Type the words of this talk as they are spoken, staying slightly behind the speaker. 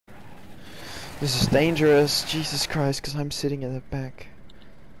This is dangerous, Jesus Christ, because I'm sitting in the back.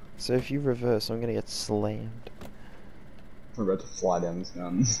 So if you reverse, I'm gonna get slammed. We're about to fly down this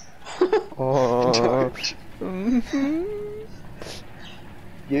mountain. Oh.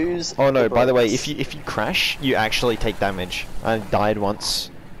 Use. Oh no! By the way, brakes. if you crash, you actually take damage. I died once.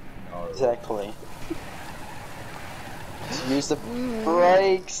 No. Exactly. Just use the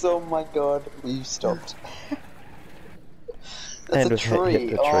brakes. Oh my god, you stopped. That's And a we've hit tree.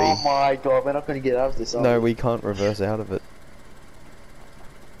 the tree. Oh my god, we're not going to get out of this. No, we can't reverse out of it.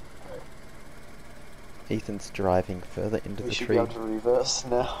 Ethan's driving further into We the should tree. be able to reverse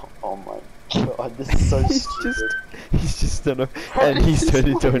now. Oh my god, this is so stupid. He's just done a, and he's turned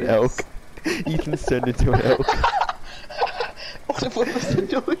into an elk. Ethan's turned into an elk. What was he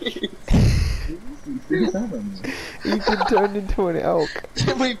doing? Things happen. Ethan turned into an elk.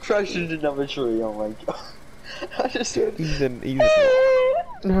 We crashed into another tree. Oh my god. I just heard. Ethan.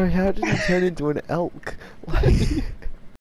 No, how did he turn into an elk? Like,